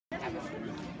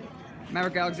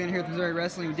Maverick Alexander here with Missouri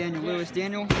Wrestling with Daniel Lewis.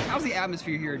 Daniel, how's the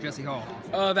atmosphere here at Jesse Hall?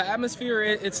 The atmosphere,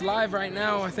 it's live right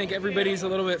now. I think everybody's a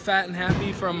little bit fat and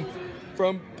happy from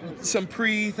some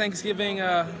pre-Thanksgiving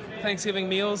Thanksgiving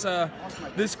meals.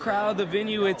 This crowd, the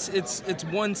venue, it's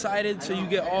one-sided, so you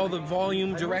get all the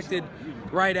volume directed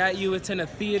right at you. It's in a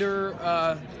theater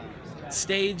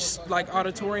stage like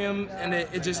auditorium, and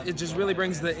it just really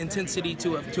brings the intensity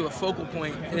to a focal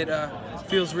point. It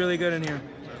feels really good in here.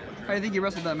 How do you think you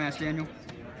wrestled that match, Daniel?